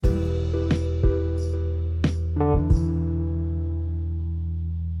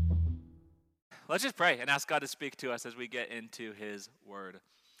Let's just pray and ask God to speak to us as we get into his word.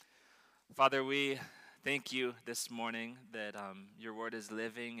 Father, we thank you this morning that your word is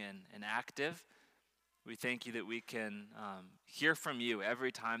living and active. We thank you that we can hear from you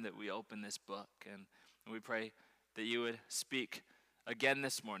every time that we open this book. And we pray that you would speak again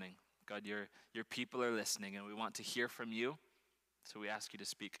this morning. God, your people are listening, and we want to hear from you. So we ask you to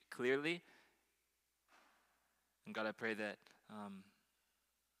speak clearly. And God, I pray that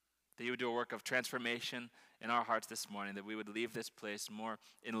you would do a work of transformation in our hearts this morning, that we would leave this place more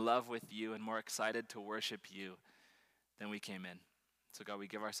in love with you and more excited to worship you than we came in. So God, we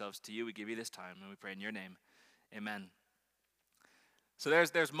give ourselves to you. We give you this time, and we pray in your name. Amen. So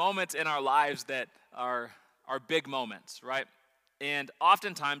there's moments in our lives that are big moments, right? And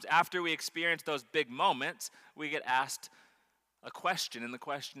oftentimes, after we experience those big moments, we get asked a question, and the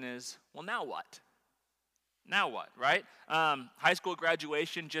question is, well, now what? Now what, right? High school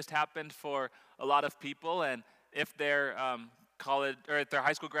graduation just happened for a lot of people, and if their college or if their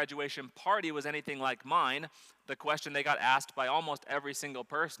high school graduation party was anything like mine, the question they got asked by almost every single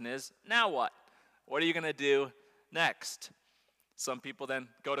person is, now what? What are you going to do next? Some people then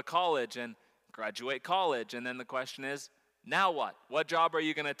go to college and graduate college, and then the question is, now what? What job are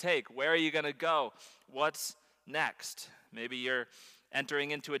you going to take? Where are you going to go? What's next? Maybe you're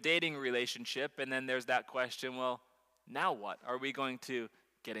entering into a dating relationship, and then there's that question, well, now what? Are we going to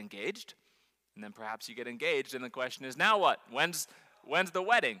get engaged? And then perhaps you get engaged, and the question is, now what? When's the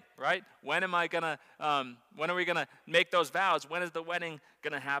wedding, right? When are we gonna make those vows? When is the wedding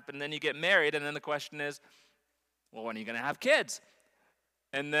gonna happen? And then you get married, and then the question is, well, when are you gonna have kids?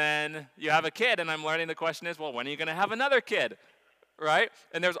 And then you have a kid, and I'm learning the question is, well, when are you gonna have another kid? Right?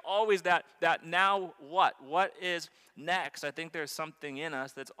 And there's always that now what? What is next? I think there's something in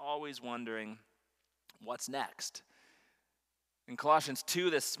us that's always wondering, what's next? In Colossians 2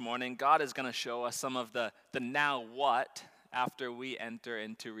 this morning, God is going to show us some of the now what after we enter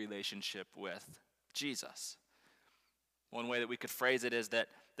into relationship with Jesus. One way that we could phrase it is that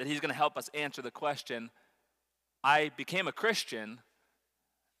he's going to help us answer the question, I became a Christian,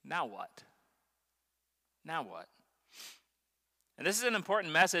 now what? Now what? And this is an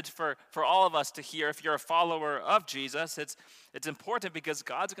important message for all of us to hear. If you're a follower of Jesus, it's important because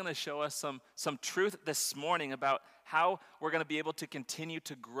God's going to show us some truth this morning about how we're going to be able to continue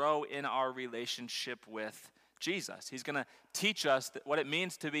to grow in our relationship with Jesus. He's going to teach us what it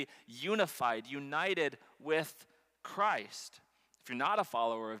means to be united with Christ. If you're not a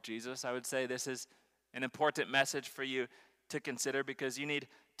follower of Jesus, I would say this is an important message for you to consider, because you need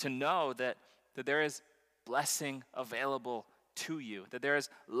to know that there is blessing available to you, that there is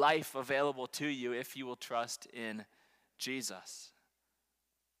life available to you if you will trust in Jesus.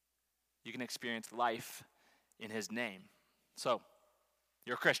 You can experience life in his name. So,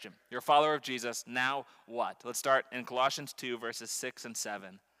 you're a Christian. You're a follower of Jesus. Now what? Let's start in Colossians 2, verses 6 and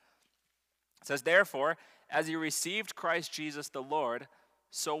 7. It says, therefore, as you received Christ Jesus the Lord,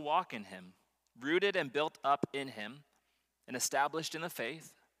 so walk in him, rooted and built up in him, and established in the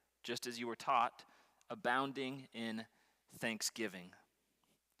faith, just as you were taught, abounding in thanksgiving.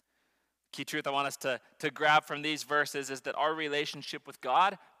 Key truth I want us to grab from these verses is that our relationship with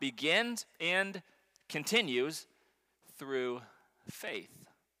God begins and continues through faith.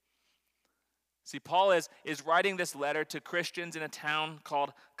 See, Paul is writing this letter to Christians in a town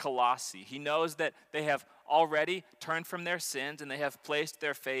called Colossae. He knows that they have already turned from their sins and they have placed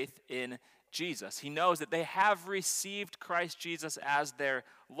their faith in Jesus. He knows that they have received Christ Jesus as their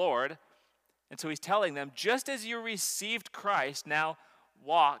Lord. And so he's telling them, just as you received Christ, now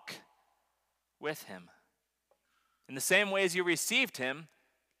walk with him. In the same way as you received him,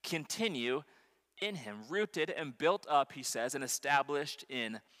 continue in him, rooted and built up, he says, and established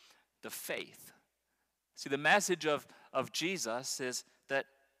in the faith. See, the message of Jesus is that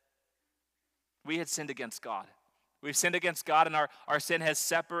we had sinned against God. We've sinned against God, and our sin has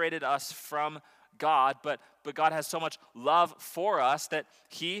separated us from God, but God has so much love for us that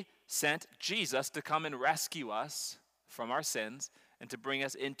he sent Jesus to come and rescue us from our sins and to bring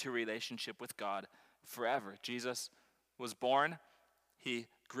us into relationship with God forever. Jesus was born. He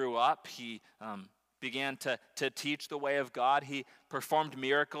grew up. He began to teach the way of God. He performed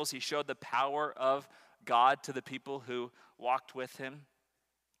miracles. He showed the power of God to the people who walked with him.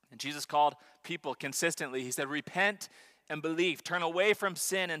 And Jesus called people consistently. He said, repent and believe. Turn away from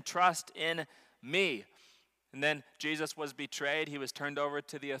sin and trust in me. And then Jesus was betrayed. He was turned over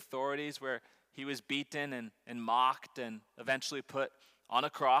to the authorities where he was beaten and mocked and eventually put on a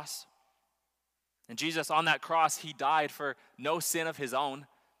cross. And Jesus, on that cross, he died for no sin of his own.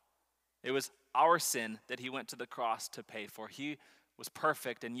 It was our sin that he went to the cross to pay for. He was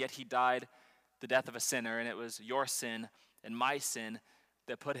perfect, and yet he died the death of a sinner, and it was your sin and my sin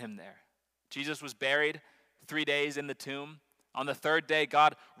that put him there. Jesus was buried 3 days in the tomb. On the third day,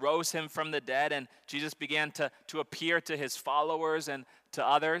 God rose him from the dead, and Jesus began to appear to his followers and to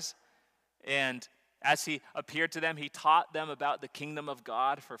others. And as he appeared to them, he taught them about the kingdom of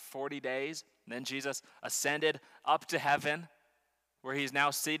God for 40 days. And then Jesus ascended up to heaven, where he's now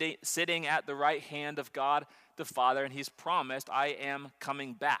sitting at the right hand of God the Father, and he's promised, I am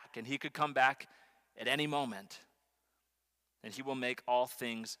coming back. And he could come back at any moment, and he will make all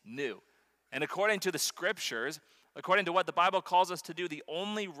things new. And according to the scriptures, according to what the Bible calls us to do, the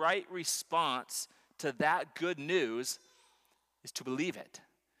only right response to that good news is to believe it.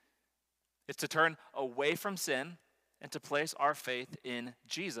 It's to turn away from sin and to place our faith in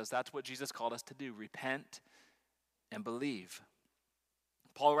Jesus. That's what Jesus called us to do, repent and believe.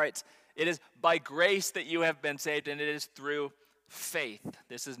 Paul writes, it is by grace that you have been saved, and it is through faith.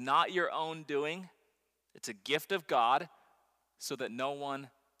 This is not your own doing. It's a gift of God so that no one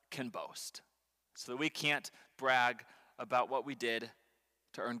can boast, so that we can't brag about what we did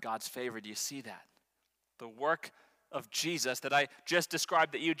to earn God's favor. Do you see that? The work of Jesus that I just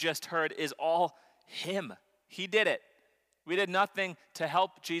described, that you just heard, is all him. He did it. We did nothing to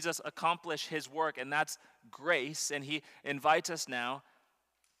help Jesus accomplish his work, and that's grace. And he invites us now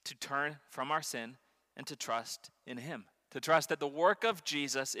to turn from our sin and to trust in him, to trust that the work of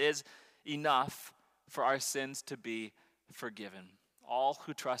Jesus is enough for our sins to be forgiven. All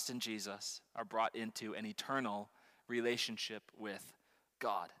who trust in Jesus are brought into an eternal relationship with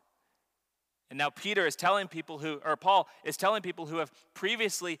God. And now Paul is telling people who have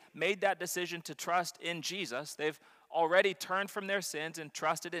previously made that decision to trust in Jesus. They've already turned from their sins and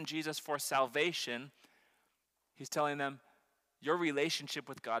trusted in Jesus for salvation. He's telling them, your relationship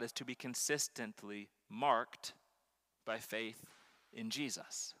with God is to be consistently marked by faith in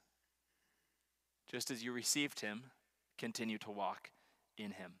Jesus. Just as you received him, continue to walk in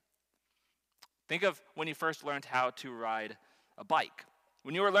him. Think of when you first learned how to ride a bike.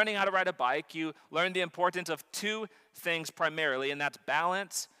 When you were learning how to ride a bike, you learned the importance of two things primarily, and that's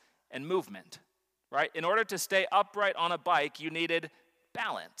balance and movement, right? In order to stay upright on a bike, you needed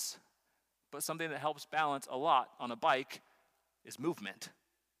balance. But something that helps balance a lot on a bike is movement,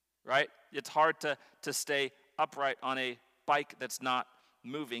 right? It's hard to stay upright on a bike that's not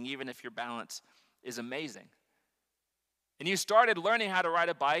moving, even if your balance is amazing. And you started learning how to ride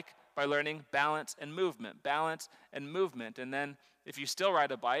a bike by learning balance and movement. And then if you still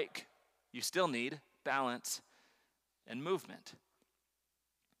ride a bike, you still need balance and movement.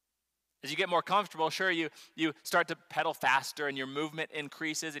 As you get more comfortable, sure, you start to pedal faster and your movement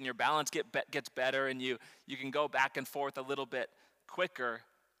increases and your balance gets better and you can go back and forth a little bit quicker,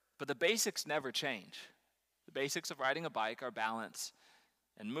 but the basics never change. The basics of riding a bike are balance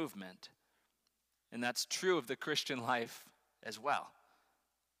and movement. And that's true of the Christian life as well.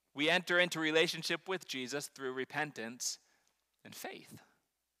 We enter into relationship with Jesus through repentance and faith.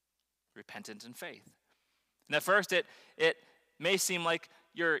 Repentance and faith. And at first it may seem like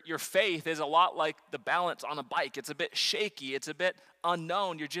your faith is a lot like the balance on a bike. It's a bit shaky. It's a bit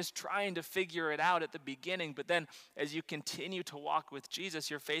unknown. You're just trying to figure it out at the beginning. But then as you continue to walk with Jesus,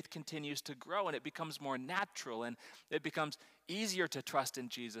 your faith continues to grow and it becomes more natural and it becomes easier to trust in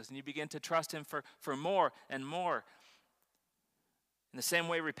Jesus. And you begin to trust him for more and more. In the same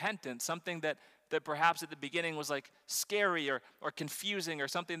way, repentance, something that perhaps at the beginning was like scary or confusing or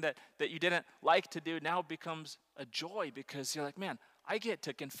something that you didn't like to do, now becomes a joy because you're like, man, I get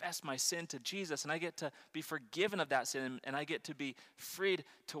to confess my sin to Jesus and I get to be forgiven of that sin and I get to be freed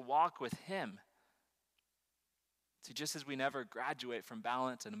to walk with him. See, just as we never graduate from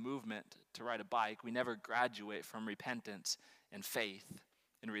balance and movement to ride a bike, we never graduate from repentance and faith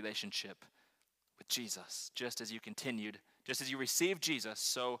in relationship with Jesus. Just as you received Jesus,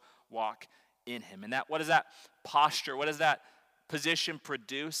 so walk in him. And what does that posture, what does that position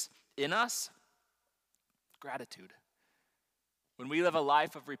produce in us? Gratitude. When we live a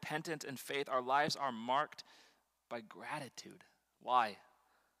life of repentance and faith, our lives are marked by gratitude. Why?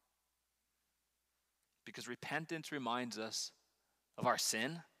 Because repentance reminds us of our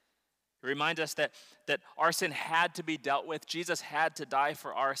sin. It reminds us that our sin had to be dealt with. Jesus had to die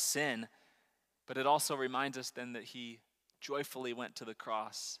for our sin. But it also reminds us then that he joyfully went to the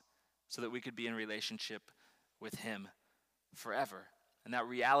cross so that we could be in relationship with him forever. And that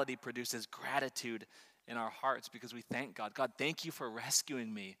reality produces gratitude in our hearts because we thank God. God, thank you for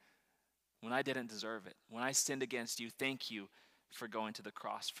rescuing me when I didn't deserve it. When I sinned against you, thank you for going to the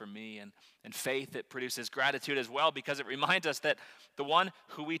cross for me. And faith, it produces gratitude as well because it reminds us that the one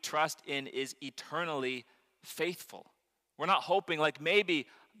who we trust in is eternally faithful. We're not hoping like maybe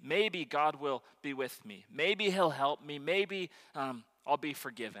maybe God will be with me. Maybe he'll help me. Maybe I'll be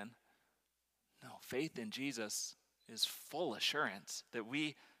forgiven. No, faith in Jesus is full assurance that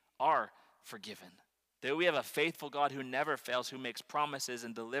we are forgiven, that we have a faithful God who never fails, who makes promises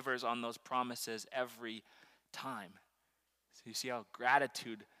and delivers on those promises every time. So you see how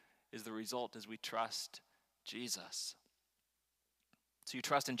gratitude is the result as we trust Jesus. So you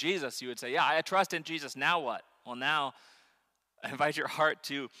trust in Jesus, you would say, yeah, I trust in Jesus. Now what? Well, now I invite your heart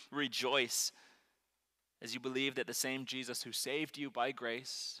to rejoice as you believe that the same Jesus who saved you by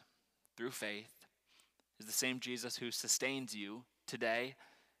grace through faith is the same Jesus who sustains you today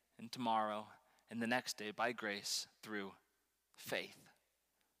and tomorrow and the next day by grace through faith.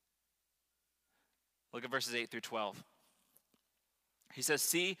 Look at verses 8 through 12. He says,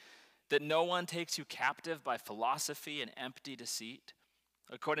 see that no one takes you captive by philosophy and empty deceit,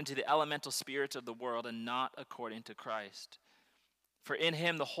 according to the elemental spirits of the world and not according to Christ. For in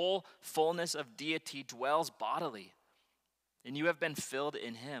him the whole fullness of deity dwells bodily, and you have been filled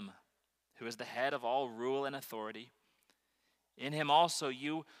in him, who is the head of all rule and authority. In him also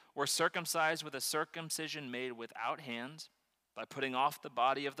you were circumcised with a circumcision made without hands, by putting off the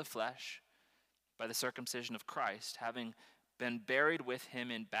body of the flesh, by the circumcision of Christ, having been buried with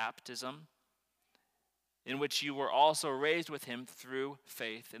him in baptism, in which you were also raised with him through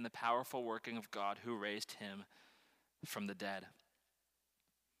faith in the powerful working of God who raised him from the dead.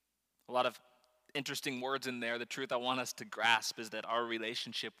 A lot of interesting words in there. The truth I want us to grasp is that our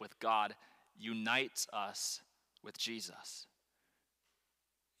relationship with God unites us with Jesus.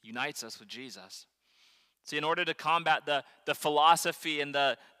 Unites us with Jesus. See, in order to combat the philosophy and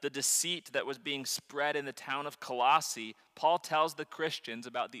the deceit that was being spread in the town of Colossae, Paul tells the Christians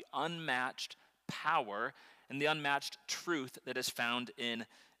about the unmatched power and the unmatched truth that is found in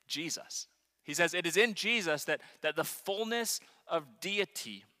Jesus. He says it is in Jesus that the fullness of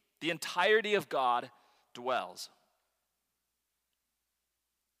deity, the entirety of God, dwells.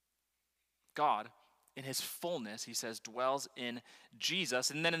 God, in his fullness, he says, dwells in Jesus.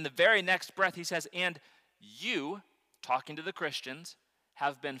 And then in the very next breath, he says, and you, talking to the Christians,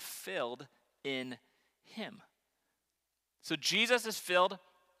 have been filled in him. So Jesus is filled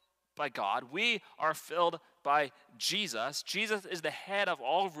by God. We are filled by Jesus. Jesus is the head of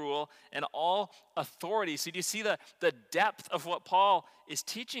all rule and all authority. So do you see the depth of what Paul is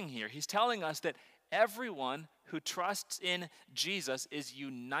teaching here? He's telling us that everyone who trusts in Jesus is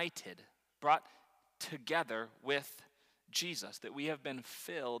united, brought together with Jesus, that we have been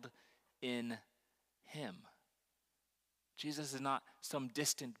filled in him. Jesus is not some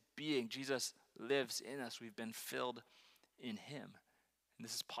distant being. Jesus lives in us. We've been filled in him. And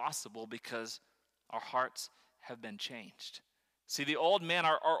this is possible because our hearts have been changed. See, the old man,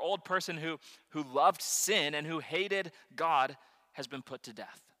 our old person who loved sin and who hated God has been put to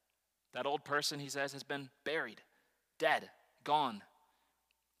death. That old person, he says, has been buried, dead, gone.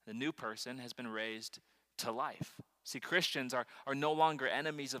 The new person has been raised to life. See, Christians are no longer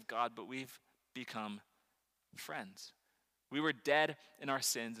enemies of God, but we've become friends. We were dead in our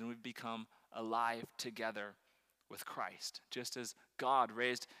sins, and we've become alive together with Christ. Just as God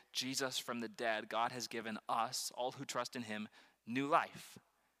raised Jesus from the dead, God has given us, all who trust in him, new life.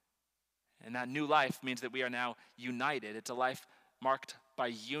 And that new life means that we are now united. It's a life marked by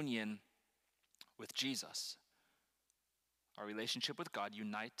union with Jesus. Our relationship with God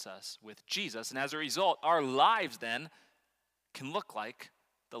unites us with Jesus. And as a result, our lives then can look like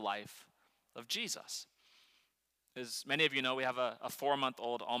the life of Jesus. As many of you know, we have a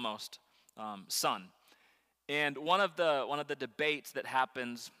 4-month-old almost son. And one of the debates that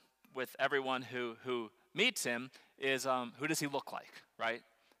happens with everyone who meets him is who does he look like, right?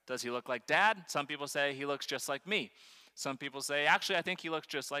 Does he look like Dad? Some people say he looks just like me. Some people say, actually, I think he looks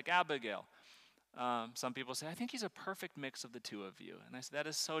just like Abigail. Some people say, I think he's a perfect mix of the two of you. And I said, that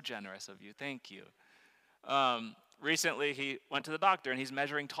is so generous of you. Thank you. Recently, he went to the doctor, and he's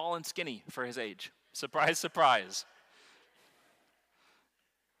measuring tall and skinny for his age. Surprise, surprise.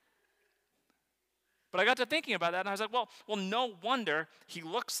 But I got to thinking about that, and I was like, well, no wonder he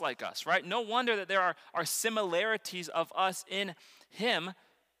looks like us, right? No wonder that there are similarities of us in him,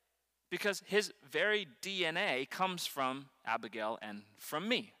 because his very DNA comes from Abigail and from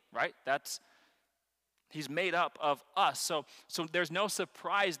me, right? He's made up of us. So there's no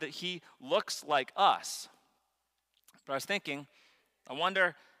surprise that he looks like us. But I was thinking, I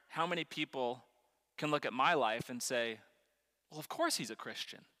wonder how many people can look at my life and say, well, of course he's a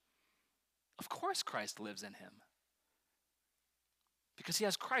Christian. Of course Christ lives in him. Because he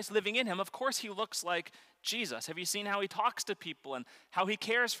has Christ living in him. Of course he looks like Jesus. Have you seen how he talks to people and how he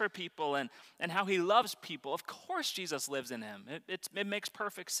cares for people and how he loves people? Of course Jesus lives in him. It makes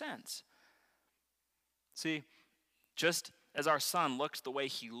perfect sense. See, just as our son looks the way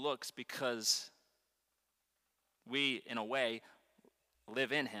he looks because we, in a way,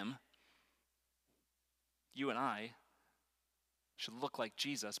 live in him, you and I should look like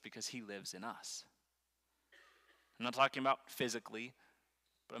Jesus because he lives in us. I'm not talking about physically,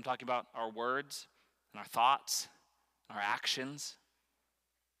 but I'm talking about our words and our thoughts, our actions.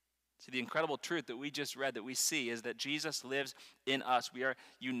 See, the incredible truth that we just read, that we see, is that Jesus lives in us. We are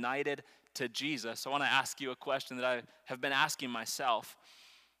united to Jesus. So I want to ask you a question that I have been asking myself.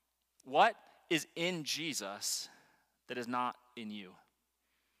 What is in Jesus that is not in you?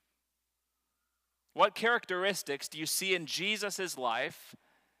 What characteristics do you see in Jesus' life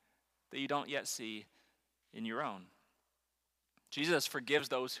that you don't yet see in your own? Jesus forgives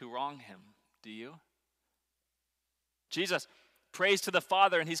those who wrong him. Do you? Jesus prays to the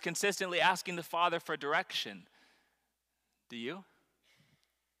Father and he's consistently asking the Father for direction. Do you?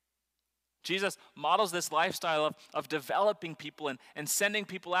 Jesus models this lifestyle of developing people and sending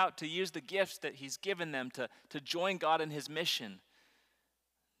people out to use the gifts that he's given them to join God in his mission.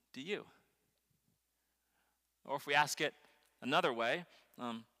 Do you? Or if we ask it another way,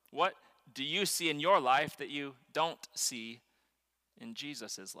 what do you see in your life that you don't see in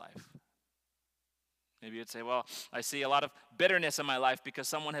Jesus' life? Maybe you'd say, well, I see a lot of bitterness in my life because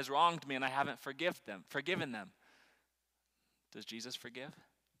someone has wronged me and I haven't forgiven them. Does Jesus forgive?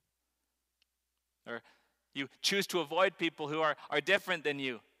 Or you choose to avoid people who are different than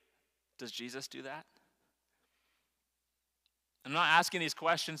you. Does Jesus do that? I'm not asking these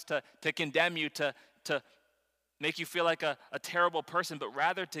questions to condemn you, to make you feel like a terrible person, but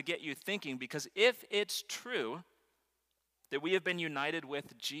rather to get you thinking, because if it's true that we have been united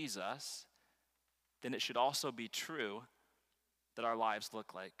with Jesus, then it should also be true that our lives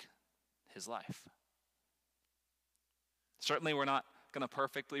look like his life. Certainly we're not going to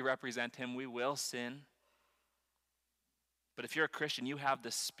perfectly represent him. We will sin. But if you're a Christian, you have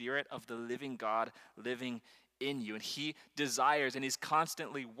the Spirit of the living God living in you. And he desires and he's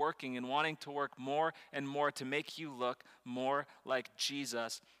constantly working and wanting to work more and more to make you look more like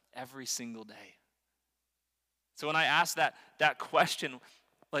Jesus every single day. So when I ask that question,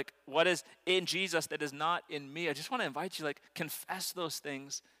 like, what is in Jesus that is not in me? I just want to invite you, like, confess those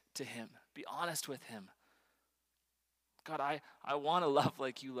things to him. Be honest with him. God, I want to love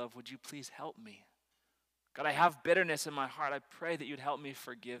like you love. Would you please help me? God, I have bitterness in my heart. I pray that you'd help me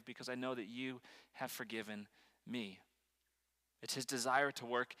forgive because I know that you have forgiven me. It's his desire to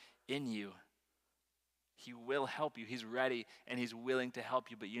work in you. He will help you. He's ready and he's willing to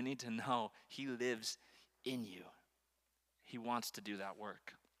help you, but you need to know he lives in you. He wants to do that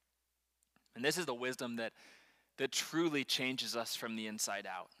work. And this is the wisdom that truly changes us from the inside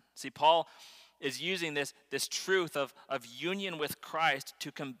out. See, Paul is using this truth of union with Christ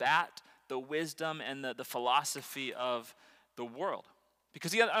to combat the wisdom and the philosophy of the world.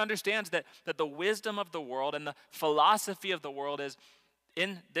 Because he understands that the wisdom of the world and the philosophy of the world is,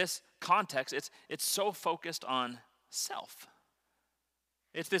 in this context, it's so focused on self.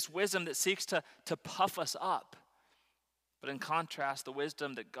 It's this wisdom that seeks to puff us up. But in contrast, the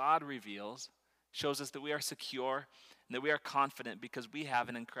wisdom that God reveals shows us that we are secure and that we are confident because we have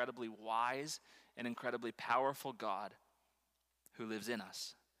an incredibly wise and incredibly powerful God who lives in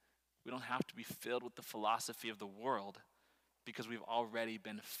us. We don't have to be filled with the philosophy of the world because we've already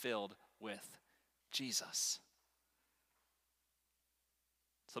been filled with Jesus.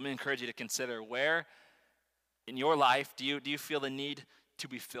 So let me encourage you to consider, where in your life do you feel the need to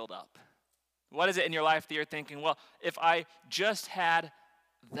be filled up? What is it in your life that you're thinking, well, if I just had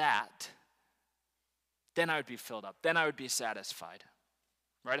that, then I would be filled up. Then I would be satisfied.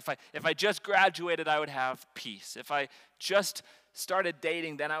 Right? If I just graduated, I would have peace. If I just started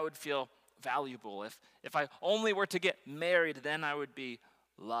dating, then I would feel valuable. If I only were to get married, then I would be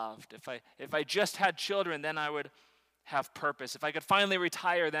loved. If I just had children, then I would have purpose. If I could finally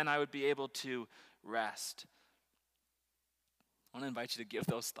retire, then I would be able to rest. I want to invite you to give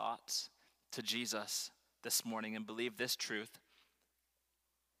those thoughts to Jesus this morning and believe this truth,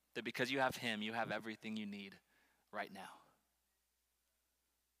 that because you have him, you have everything you need right now.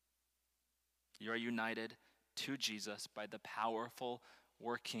 You are united to Jesus by the powerful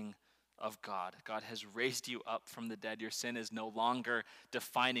working of God. God has raised you up from the dead. Your sin is no longer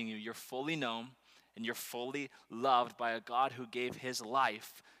defining you. You're fully known and you're fully loved by a God who gave his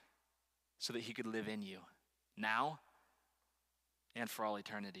life so that he could live in you now and for all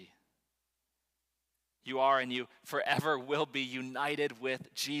eternity. You are and you forever will be united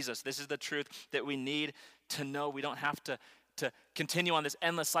with Jesus. This is the truth that we need to know. We don't have to continue on this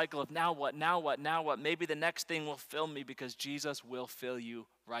endless cycle of now what, now what, now what. Maybe the next thing will fill me, because Jesus will fill you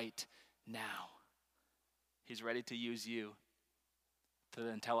right now. He's ready to use you to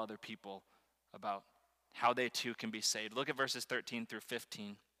then tell other people about how they too can be saved. Look at verses 13 through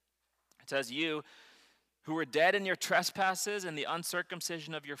 15. It says, you who were dead in your trespasses and the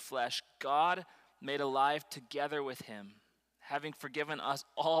uncircumcision of your flesh, God made alive together with him, having forgiven us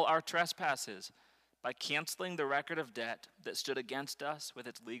all our trespasses by canceling the record of debt that stood against us with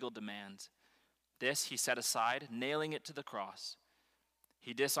its legal demands. This he set aside, nailing it to the cross.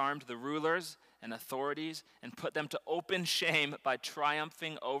 He disarmed the rulers and authorities and put them to open shame by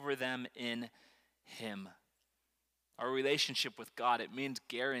triumphing over them in him. Our relationship with God, it means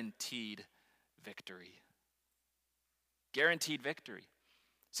guaranteed victory. Guaranteed victory.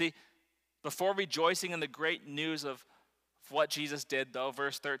 See, before rejoicing in the great news of what Jesus did, though,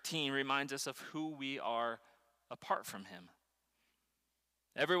 verse 13 reminds us of who we are apart from him.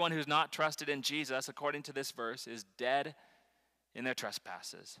 Everyone who's not trusted in Jesus, according to this verse, is dead in their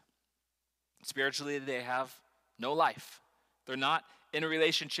trespasses. Spiritually, they have no life. They're not in a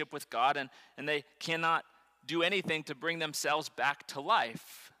relationship with God, and they cannot do anything to bring themselves back to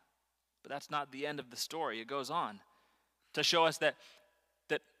life. But that's not the end of the story. It goes on to show us that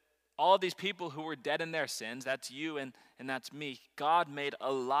all of these people who were dead in their sins, that's you and that's me, God made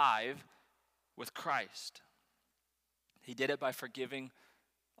alive with Christ. He did it by forgiving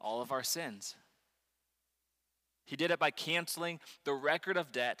all of our sins. He did it by canceling the record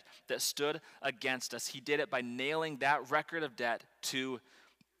of debt that stood against us. He did it by nailing that record of debt to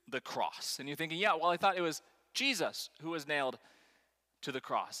the cross. And you're thinking, yeah, well, I thought it was Jesus who was nailed to the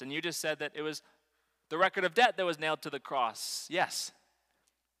cross. And you just said that it was the record of debt that was nailed to the cross. Yes.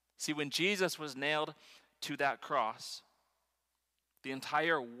 See, when Jesus was nailed to that cross, the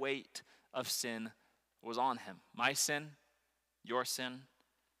entire weight of sin was on him. My sin, your sin,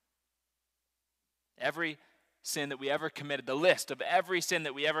 every sin that we ever committed, the list of every sin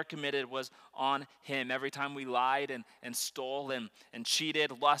that we ever committed was on him. Every time we lied and stole and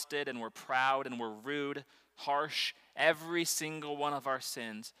cheated, lusted, and were proud and were rude, harsh, every single one of our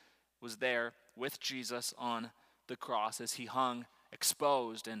sins was there with Jesus on the cross as he hung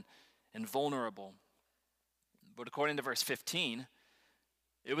exposed and vulnerable. But according to verse 15,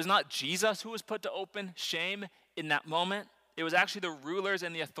 it was not Jesus who was put to open shame in that moment. It was actually the rulers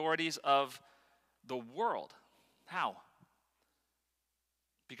and the authorities of the world. How?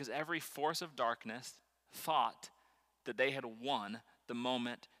 Because every force of darkness thought that they had won the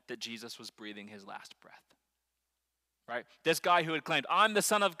moment that Jesus was breathing his last breath. Right? This guy who had claimed, I'm the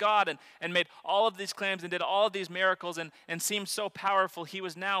Son of God, and made all of these claims and did all of these miracles and seemed so powerful, he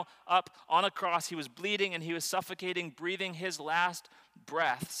was now up on a cross. He was bleeding and he was suffocating, breathing his last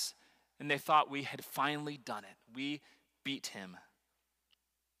breaths. And they thought we had finally done it. We beat him.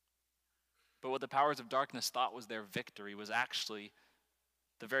 But what the powers of darkness thought was their victory was actually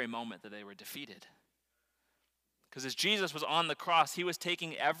the very moment that they were defeated. Because as Jesus was on the cross, he was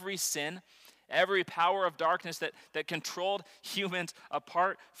taking every sin, every power of darkness that controlled humans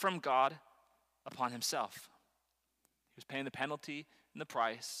apart from God upon himself. He was paying the penalty and the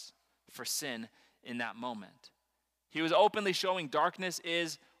price for sin in that moment. He was openly showing darkness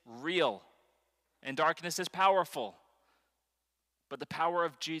is real and darkness is powerful. But the power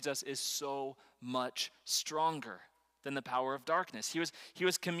of Jesus is so much stronger than the power of darkness. He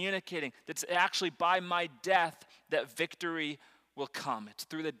was communicating that it's actually by my death that victory will come. It's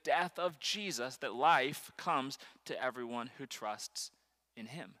through the death of Jesus that life comes to everyone who trusts in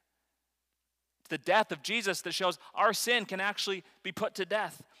him. It's the death of Jesus that shows our sin can actually be put to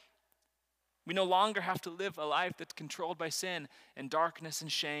death. We no longer have to live a life that's controlled by sin and darkness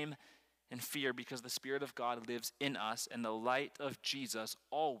and shame and fear, because the Spirit of God lives in us, and the light of Jesus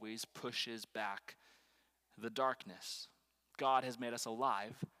always pushes back the darkness. God has made us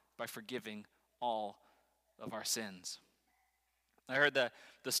alive by forgiving all of our sins. I heard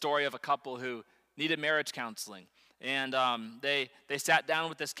the story of a couple who needed marriage counseling, and they sat down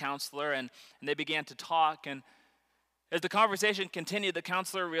with this counselor and they began to talk, and as the conversation continued, the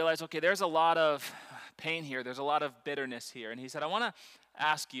counselor realized, okay, there's a lot of pain here, there's a lot of bitterness here, and he said, I want to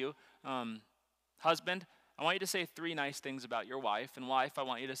ask you, husband, I want you to say 3 nice things about your wife, and wife, I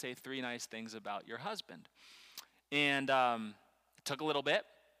want you to say 3 nice things about your husband. And it took a little bit,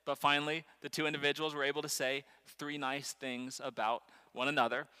 but finally the 2 individuals were able to say 3 nice things about one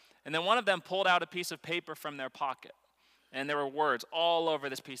another. And then one of them pulled out a piece of paper from their pocket, and there were words all over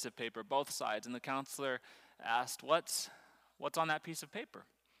this piece of paper, both sides. And the counselor asked, what's on that piece of paper?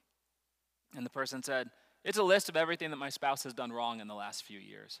 And the person said, it's a list of everything that my spouse has done wrong in the last few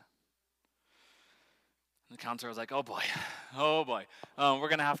years. And the counselor was like, oh boy. We're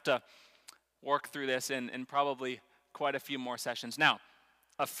going to have to work through this in probably quite a few more sessions. Now,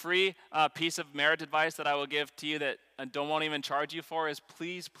 a free piece of marriage advice that I will give to you that I won't even charge you for is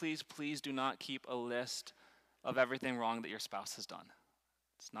please, please, please do not keep a list of everything wrong that your spouse has done.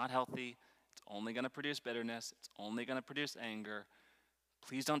 It's not healthy. It's only going to produce bitterness. It's only going to produce anger.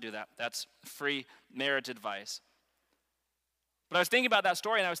 Please don't do that. That's free marriage advice. But I was thinking about that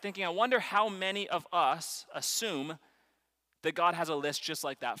story, and I was thinking, I wonder how many of us assume that God has a list just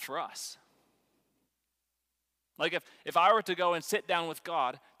like that for us. Like if I were to go and sit down with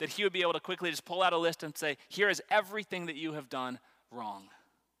God, that he would be able to quickly just pull out a list and say, here is everything that you have done wrong.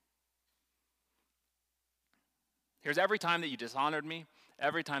 Here's every time that you dishonored me,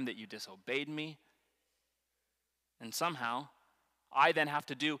 every time that you disobeyed me. And somehow, I then have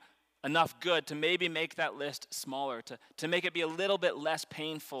to do enough good to maybe make that list smaller, to make it be a little bit less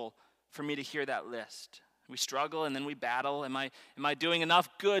painful for me to hear that list. We struggle and then we battle. Am I doing enough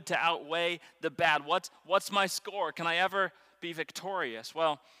good to outweigh the bad? What's my score? Can I ever be victorious?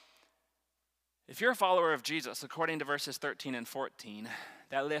 Well, if you're a follower of Jesus, according to verses 13 and 14,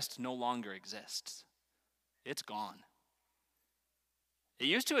 that list no longer exists. It's gone. It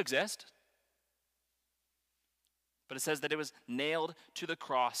used to exist, but it says that it was nailed to the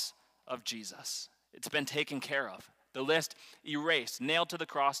cross of Jesus. It's been taken care of. The list erased, nailed to the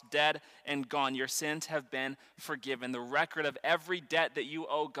cross, dead and gone. Your sins have been forgiven. The record of every debt that you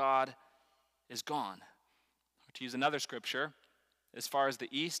owe God is gone. To use another scripture, as far as the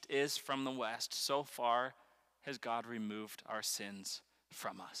east is from the west, so far has God removed our sins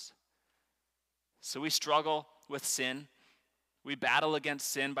from us. So we struggle with sin. We battle against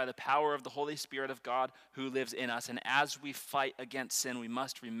sin by the power of the Holy Spirit of God who lives in us. And as we fight against sin, we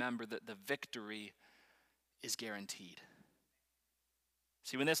must remember that the victory is guaranteed.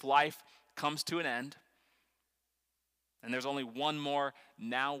 See, when this life comes to an end, and there's only one more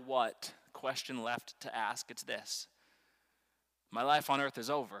now what question left to ask, it's this. My life on earth is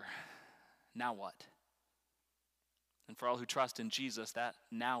over. Now what? And for all who trust in Jesus, that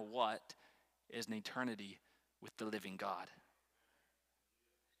now what is an eternity with the living God.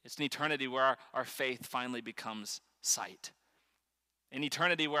 It's an eternity where our faith finally becomes sight. An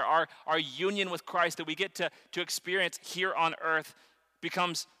eternity where our union with Christ that we get to experience here on earth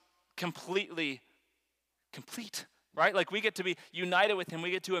becomes completely complete, right? Like we get to be united with him.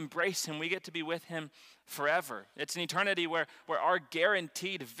 We get to embrace him. We get to be with him forever. It's an eternity where our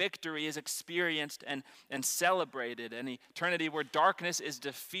guaranteed victory is experienced and celebrated. An eternity where darkness is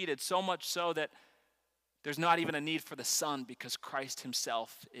defeated, so much so that there's not even a need for the sun because Christ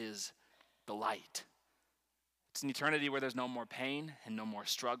himself is the light. It's an eternity where there's no more pain and no more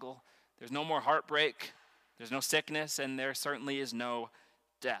struggle. There's no more heartbreak. There's no sickness, and there certainly is no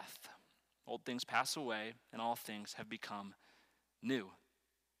death. Old things pass away, and all things have become new.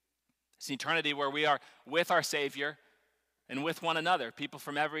 It's an eternity where we are with our Savior and with one another, people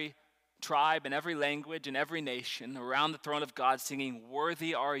from every tribe and every language and every nation around the throne of God singing,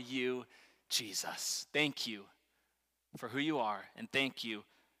 "Worthy are you, Jesus." Thank you for who you are, and thank you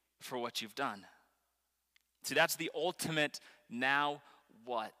for what you've done. See, that's the ultimate now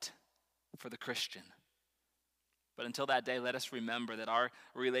what for the Christian. But until that day, let us remember that our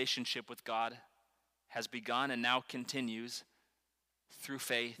relationship with God has begun and now continues through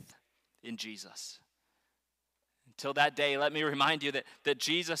faith in Jesus. Until that day, let me remind you that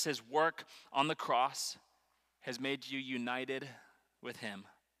Jesus' work on the cross has made you united with him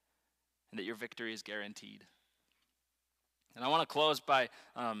and that your victory is guaranteed. And I want to close by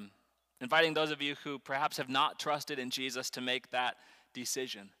inviting those of you who perhaps have not trusted in Jesus to make that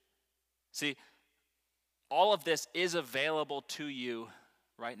decision. See, all of this is available to you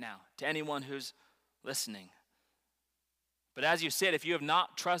right now, to anyone who's listening. But as you sit, if you have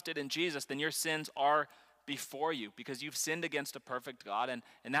not trusted in Jesus, then your sins are before you because you've sinned against a perfect God, and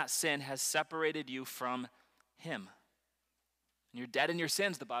that sin has separated you from him. And you're dead in your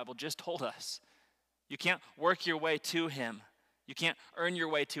sins, the Bible just told us. You can't work your way to him. You can't earn your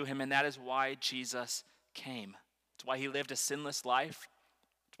way to him, and that is why Jesus came. It's why he lived a sinless life.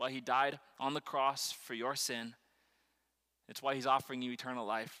 It's why he died on the cross for your sin. It's why he's offering you eternal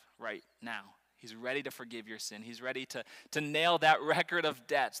life right now. He's ready to forgive your sin. He's ready to nail that record of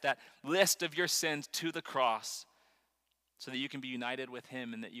debts, that list of your sins to the cross so that you can be united with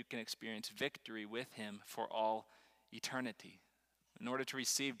him and that you can experience victory with him for all eternity. In order to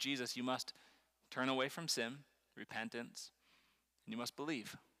receive Jesus, you must turn away from sin, repentance, and you must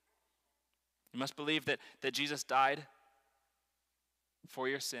believe. You must believe that Jesus died for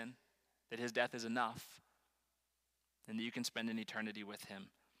your sin, that his death is enough, and that you can spend an eternity with him.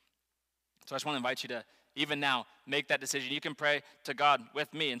 So I just want to invite you to, even now, make that decision. You can pray to God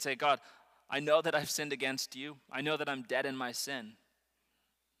with me and say, God, I know that I've sinned against you. I know that I'm dead in my sin.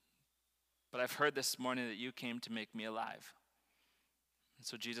 But I've heard this morning that you came to make me alive. And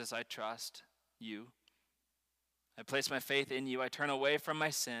so, Jesus, I trust you. I place my faith in you. I turn away from my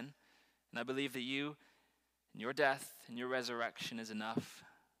sin, and I believe that you and your death and your resurrection is enough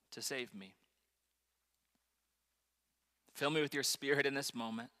to save me. Fill me with your Spirit in this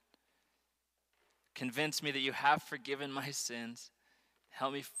moment. Convince me that you have forgiven my sins.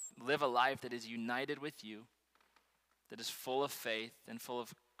 Help me live a life that is united with you, that is full of faith and full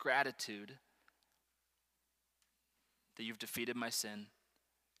of gratitude that you've defeated my sin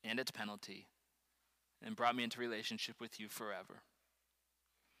and its penalty and brought me into relationship with you forever.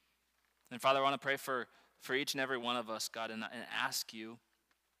 And Father, I want to pray for each and every one of us, God, and ask you,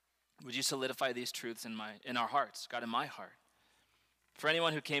 would you solidify these truths in our hearts, God, in my heart? For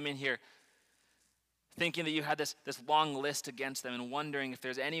anyone who came in here thinking that you had this long list against them and wondering if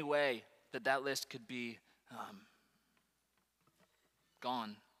there's any way that list could be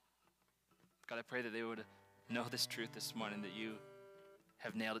gone, God, I pray that they would know this truth this morning, that you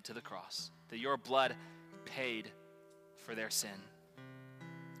have nailed it to the cross, that your blood paid for their sin.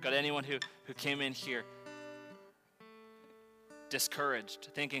 God, anyone who came in here discouraged,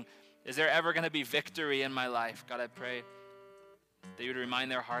 thinking, is there ever going to be victory in my life? God, I pray that you would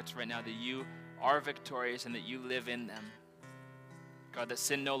remind their hearts right now that you are victorious and that you live in them. God, that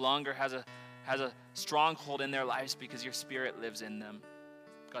sin no longer has a stronghold in their lives because your Spirit lives in them.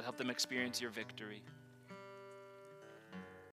 God, help them experience your victory.